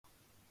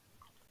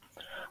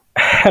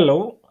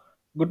Hello,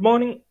 good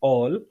morning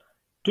all.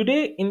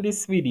 Today in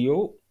this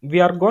video,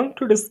 we are going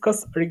to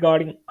discuss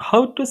regarding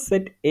how to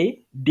set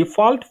a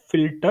default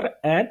filter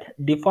and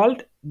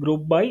default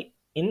group by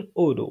in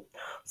Odoo.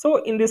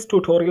 So in this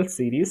tutorial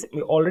series,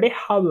 we already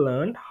have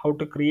learned how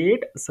to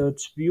create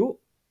search view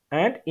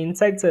and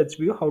inside search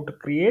view how to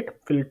create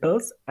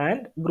filters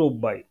and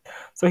group by.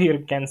 So here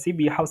you can see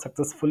we have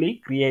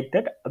successfully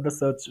created the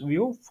search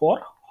view for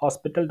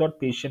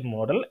hospital.patient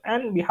model,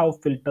 and we have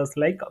filters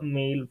like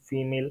male,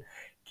 female,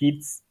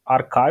 kids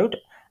archived,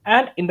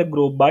 and in the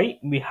group by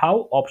we have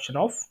option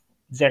of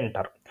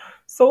gender.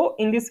 So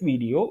in this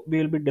video we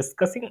will be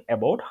discussing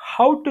about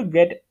how to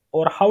get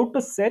or how to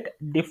set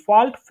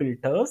default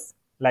filters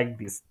like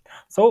this.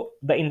 So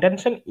the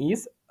intention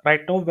is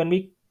right now when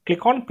we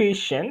click on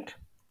patient,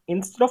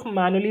 instead of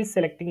manually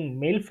selecting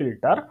male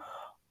filter,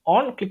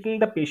 on clicking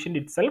the patient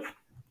itself,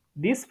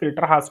 this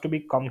filter has to be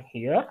come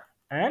here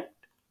and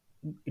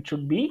it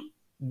should be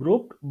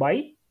grouped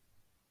by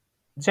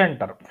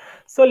gender.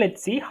 So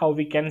let's see how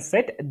we can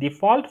set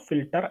default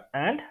filter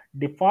and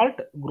default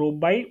group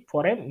by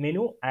for a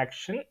menu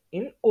action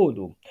in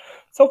Odoo.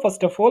 So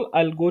first of all,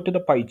 I'll go to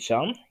the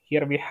PyCharm.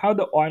 Here we have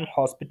the on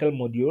hospital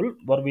module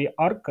where we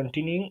are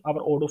continuing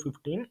our Odoo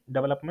 15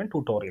 development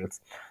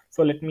tutorials.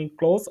 So let me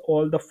close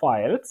all the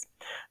files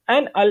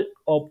and I'll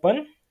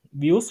open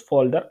views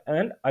folder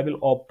and I will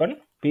open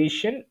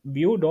patient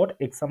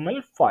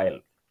view.xml file.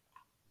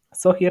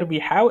 So here we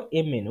have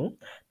a menu,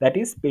 that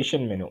is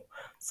patient menu.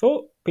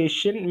 So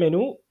patient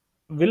menu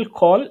will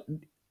call,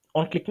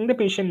 on clicking the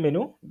patient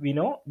menu, we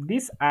know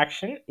this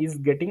action is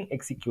getting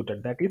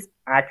executed, that is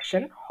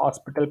action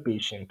hospital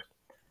patient,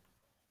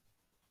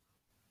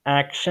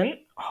 action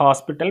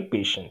hospital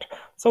patient.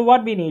 So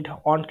what we need,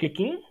 on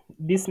clicking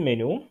this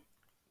menu,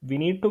 we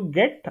need to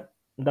get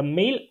the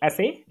male as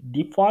a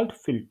default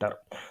filter.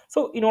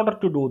 So in order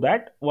to do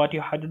that, what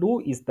you have to do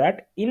is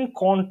that in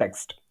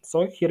context,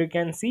 so here you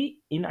can see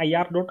in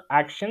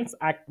ir.actions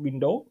act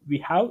window we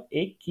have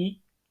a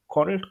key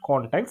called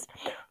context.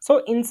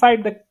 So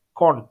inside the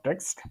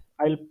context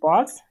I'll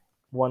pass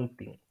one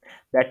thing,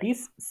 that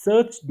is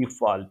search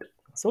default.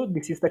 So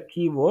this is the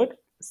keyword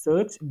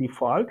search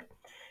default.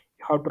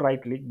 You have to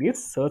right click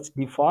this search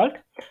default,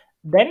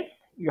 then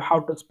you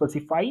have to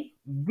specify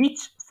which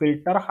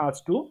filter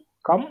has to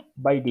come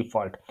by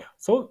default.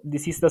 So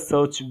this is the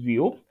search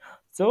view.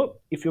 So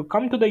if you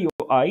come to the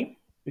UI,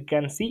 you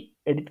can see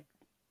edit,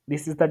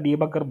 this is the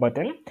debugger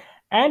button,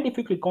 and if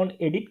you click on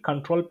edit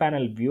control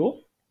panel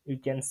view, you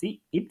can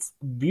see it's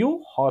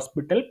view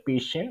hospital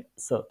patient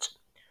search,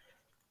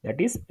 that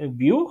is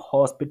view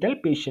hospital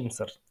patient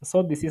search.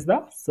 So this is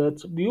the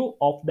search view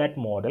of that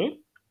model.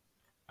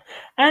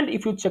 And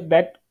if you check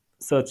that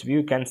search view,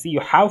 you can see you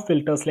have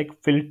filters like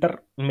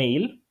filter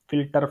male,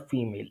 filter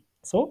female.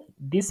 So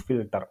this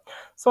filter,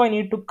 so I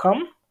need to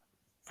come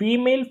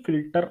female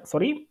filter,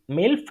 sorry,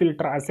 male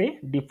filter as a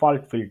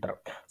default filter.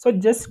 So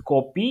just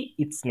copy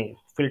its name,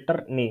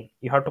 filter name,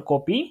 you have to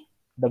copy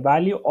the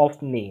value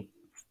of name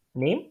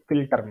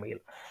filter male,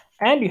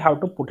 and you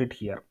have to put it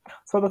here.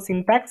 So the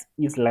syntax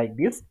is like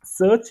this: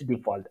 search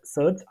default,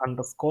 search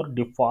underscore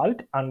default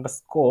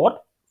underscore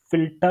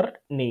filter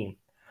name.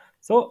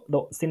 So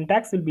the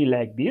syntax will be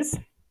like this: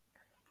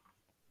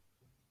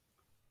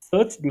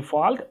 search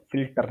default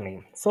filter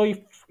name. So if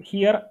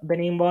here the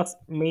name was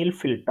male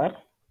filter,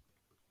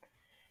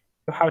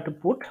 you have to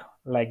put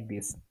like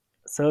this: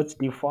 search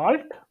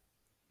default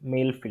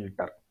male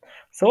filter.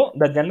 So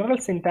the general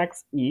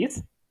syntax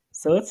is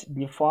search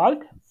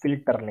default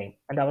filter name,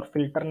 and our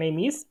filter name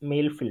is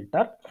male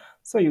filter,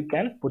 so you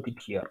can put it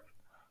here.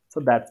 So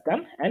that's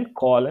done, and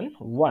colon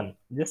 1,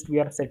 just we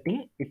are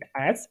setting it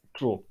as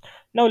true.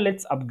 Now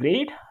let's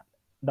upgrade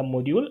the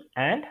module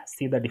and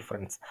see the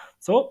difference.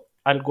 So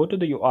I'll go to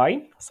the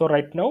UI. So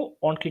right now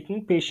on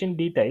clicking patient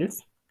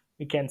details,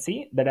 you can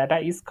see the data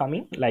is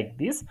coming like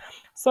this.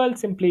 So I'll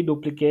simply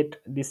duplicate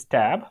this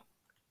tab.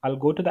 I'll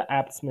go to the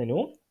apps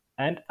menu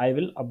and I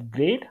will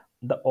upgrade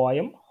the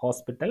OIM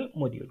hospital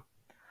module.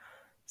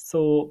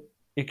 So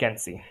you can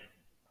see,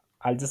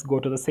 I'll just go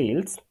to the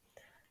sales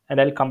and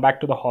I'll come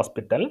back to the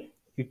hospital.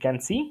 You can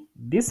see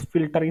this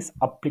filter is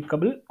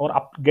applicable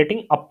or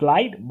getting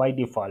applied by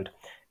default.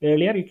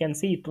 Earlier you can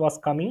see it was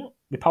coming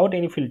without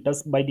any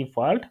filters by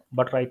default,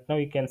 but right now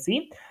you can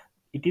see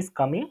it is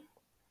coming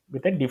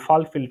with a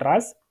default filter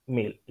as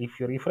male. If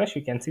you refresh,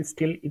 you can see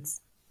still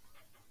it's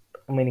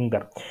remaining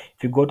there.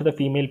 If you go to the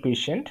female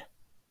patient,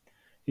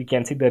 you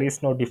can see there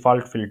is no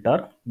default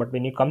filter, but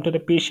when you come to the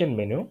patient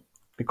menu,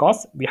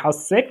 because we have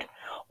set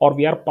or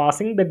we are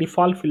passing the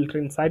default filter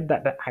inside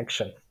that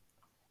action,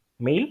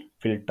 male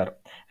filter,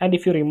 and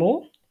if you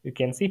remove, you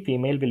can see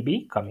female will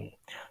be coming.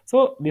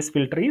 So this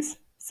filter is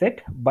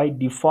set by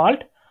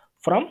default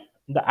from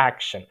the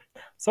action.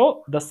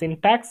 So the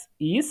syntax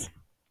is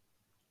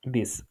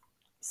this: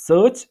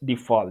 search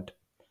default,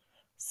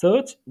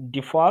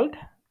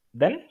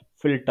 then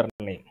filter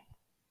name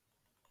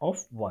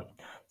of 1.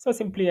 So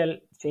simply I'll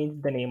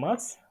change the name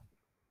as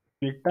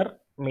filter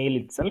male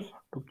itself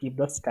to keep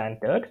the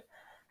standard,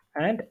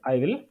 and I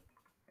will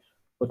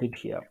put it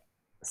here.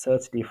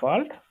 search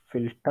default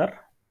filter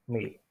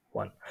mail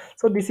 1.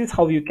 So this is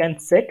how you can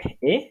set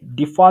a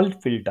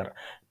default filter.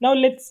 Now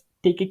let's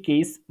take a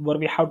case where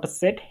we have to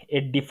set a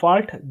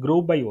default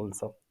group by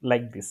also,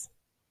 like this.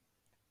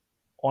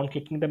 On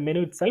clicking the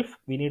menu itself,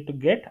 we need to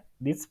get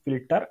this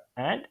filter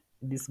and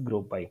this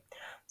group by.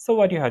 So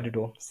what you have to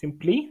do,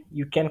 simply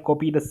you can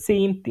copy the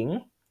same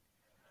thing.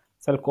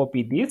 So I'll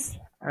copy this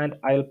and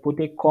I'll put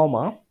a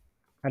comma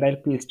and I'll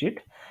paste it,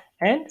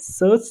 and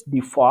search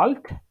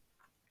default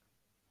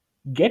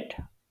get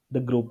the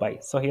group by.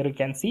 So here you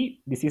can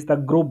see this is the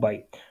group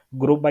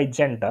by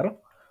gender.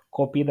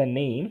 Copy the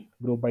name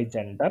group by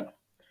gender.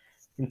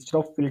 Instead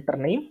of filter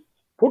name,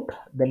 put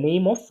the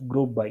name of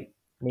group by,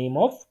 name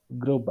of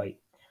group by,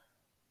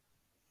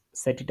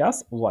 set it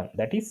as 1,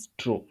 that is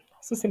true.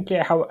 So simply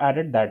I have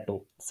added that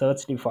to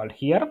search default.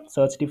 Here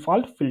search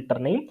default filter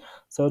name,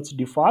 search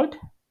default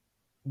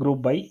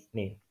group by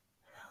name.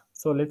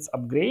 So let's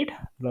upgrade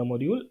the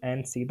module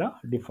and see the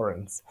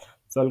difference.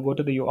 So I'll go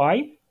to the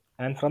UI,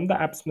 and from the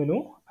apps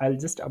menu I'll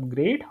just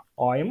upgrade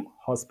OM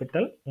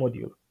hospital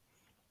module.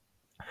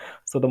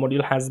 So the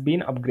module has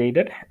been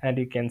upgraded, and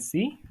you can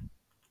see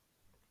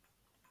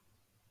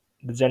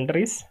the gender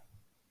is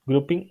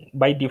grouping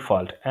by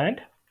default and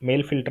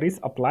male filter is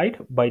applied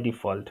by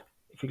default.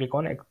 If you click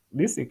on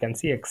this, you can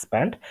see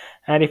expand,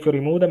 and if you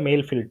remove the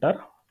male filter,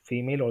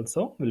 female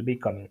also will be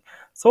coming.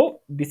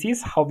 So this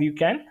is how you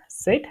can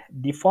set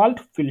default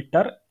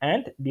filter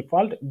and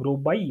default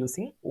group by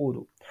using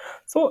Odoo.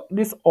 So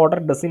this order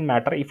doesn't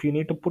matter. If you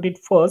need to put it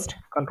first,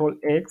 Control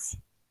X,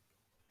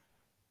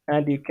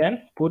 and you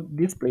can put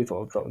this place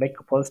also, like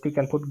first you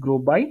can put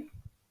group by,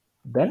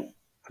 then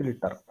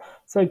filter.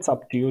 So it's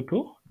up to you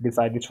to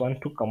decide which one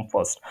to come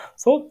first.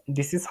 So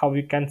this is how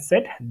you can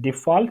set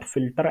default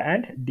filter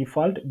and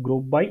default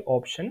group by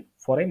option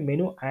for a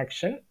menu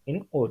action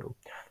in Odoo.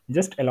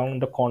 Just along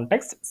the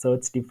context,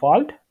 search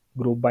default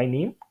group by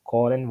name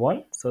colon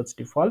 1, search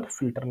default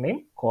filter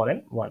name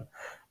colon 1.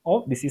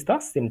 Oh, this is the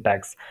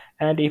syntax.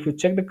 And if you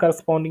check the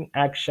corresponding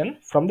action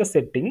from the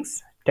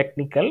settings,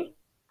 technical,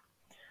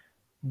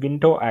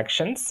 window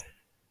actions,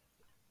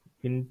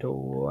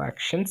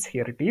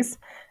 here it is.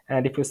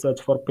 And if you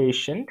search for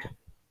patient,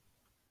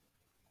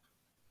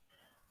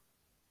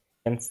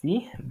 you can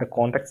see the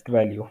context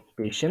value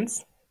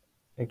patients.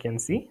 You can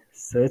see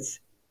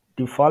search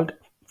default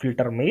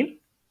filter mail,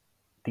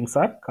 things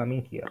are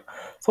coming here.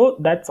 So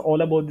that's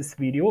all about this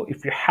video.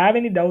 If you have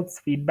any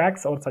doubts,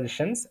 feedbacks or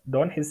suggestions,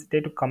 don't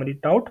hesitate to comment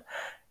it out.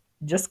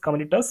 Just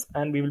comment it us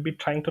and we will be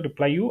trying to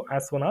reply you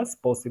as soon as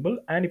possible.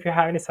 And if you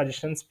have any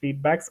suggestions,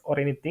 feedbacks or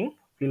anything,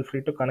 feel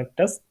free to connect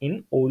us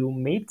in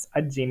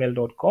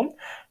odoomates@gmail.com.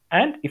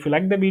 And if you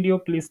like the video,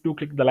 please do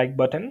click the like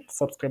button,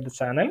 subscribe the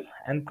channel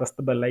and press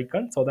the bell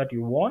icon so that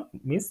you won't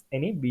miss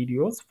any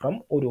videos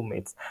from Odoo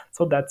Mates.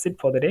 So that's it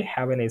for the day.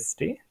 Have a nice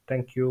day.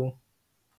 Thank you.